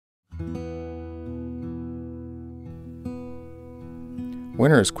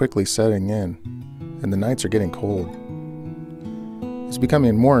Winter is quickly setting in, and the nights are getting cold. It's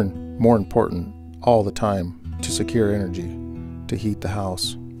becoming more and more important all the time to secure energy to heat the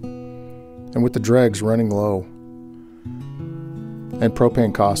house. And with the dregs running low and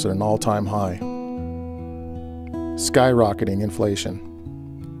propane costs at an all-time high, skyrocketing inflation,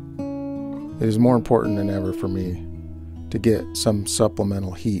 it is more important than ever for me to get some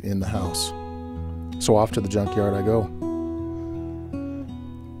supplemental heat in the house. So off to the junkyard I go.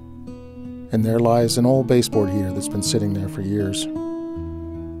 And there lies an old baseboard heater that's been sitting there for years.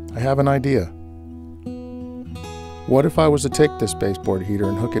 I have an idea. What if I was to take this baseboard heater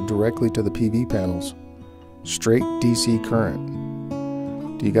and hook it directly to the PV panels? Straight DC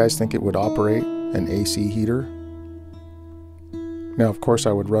current. Do you guys think it would operate an AC heater? Now, of course,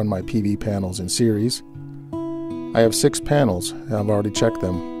 I would run my PV panels in series. I have 6 panels, and I've already checked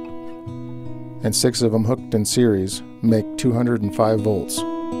them. And 6 of them hooked in series make 205 volts.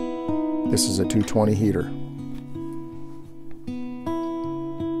 This is a 220 heater.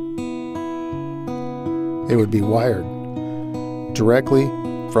 It would be wired directly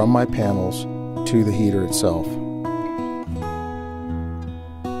from my panels to the heater itself.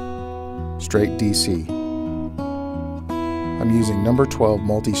 Straight DC. I'm using number 12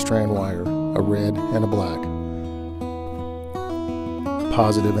 multi-strand wire, a red and a black,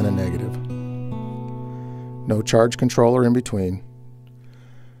 positive and a negative. No charge controller in between.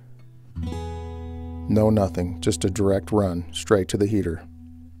 No nothing, just a direct run straight to the heater.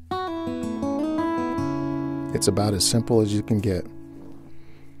 It's about as simple as you can get.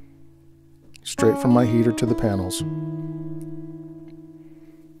 Straight from my heater to the panels.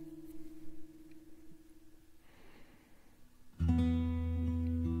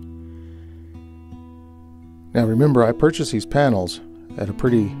 Now remember, I purchased these panels at a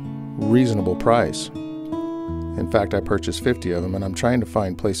pretty reasonable price. In fact, I purchased 50 of them, and I'm trying to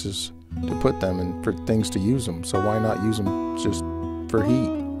find places to put them and for things to use them. So why not use them just for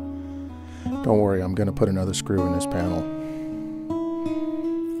heat? Don't worry, I'm going to put another screw in this panel.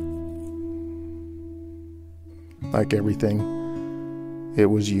 Like everything, it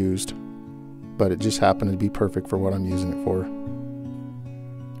was used, but it just happened to be perfect for what I'm using it for.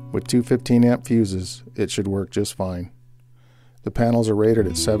 With 2 15-amp fuses, it should work just fine. The panels are rated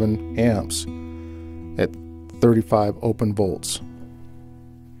at 7 amps at 35 open volts.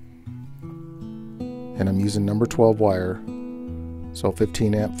 And I'm using number 12 wire, so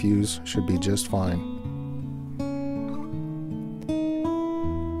 15-amp fuse should be just fine.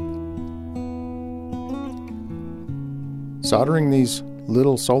 Soldering these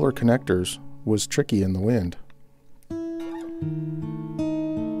little solar connectors was tricky in the wind.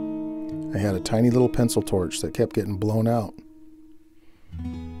 I had a tiny little pencil torch that kept getting blown out.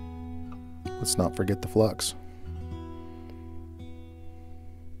 Let's not forget the flux.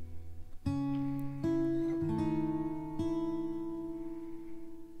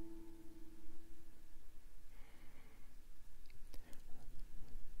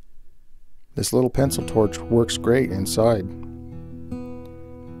 This little pencil torch works great inside,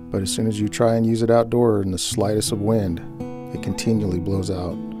 but as soon as you try and use it outdoor in the slightest of wind, it continually blows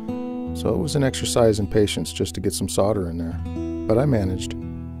out. So it was an exercise in patience just to get some solder in there, but I managed.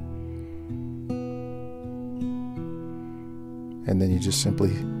 And then you just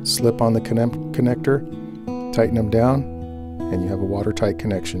simply slip on the connector, tighten them down, and you have a watertight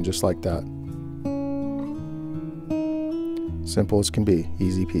connection just like that. Simple as can be,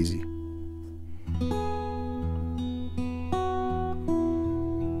 easy peasy.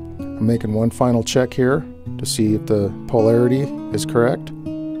 I'm making one final check here to see if the polarity is correct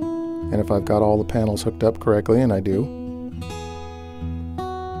and if I've got all the panels hooked up correctly, and I do.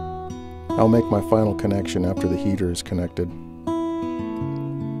 I'll make my final connection after the heater is connected.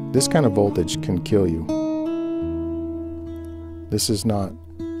 This kind of voltage can kill you. This is not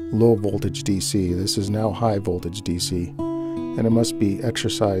low voltage DC, this is now high voltage DC, and it must be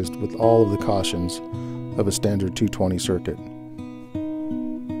exercised with all of the cautions of a standard 220 circuit.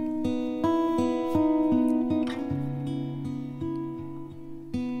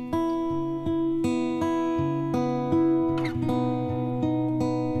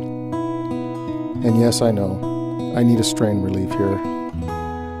 And yes, I know, I need a strain relief here,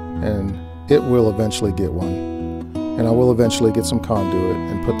 and it will eventually get one. And I will eventually get some conduit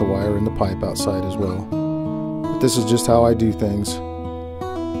and put the wire in the pipe outside as well. But this is just how I do things.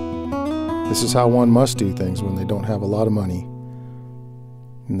 This is how one must do things when they don't have a lot of money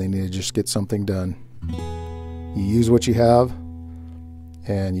and they need to just get something done. You use what you have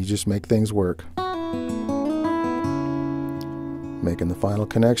and you just make things work. Making the final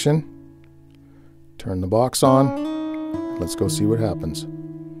connection. Turn the box on, Let's go see what happens.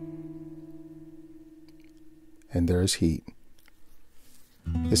 And there's heat.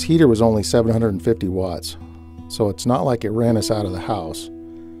 This heater was only 750 watts, so it's not like it ran us out of the house.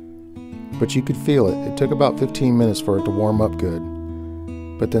 But you could feel it. It took about 15 minutes for it to warm up good.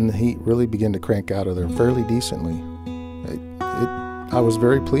 But then the heat really began to crank out of there fairly decently. I was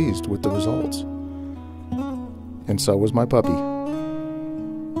very pleased with the results. And so was my puppy.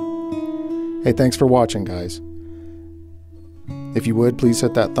 Hey, thanks for watching, guys. If you would, please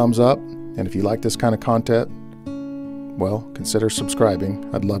hit that thumbs up. And if you like this kind of content, well, consider subscribing.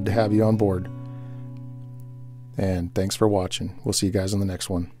 I'd love to have you on board. And thanks for watching. We'll see you guys in the next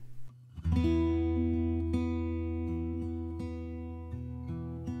one.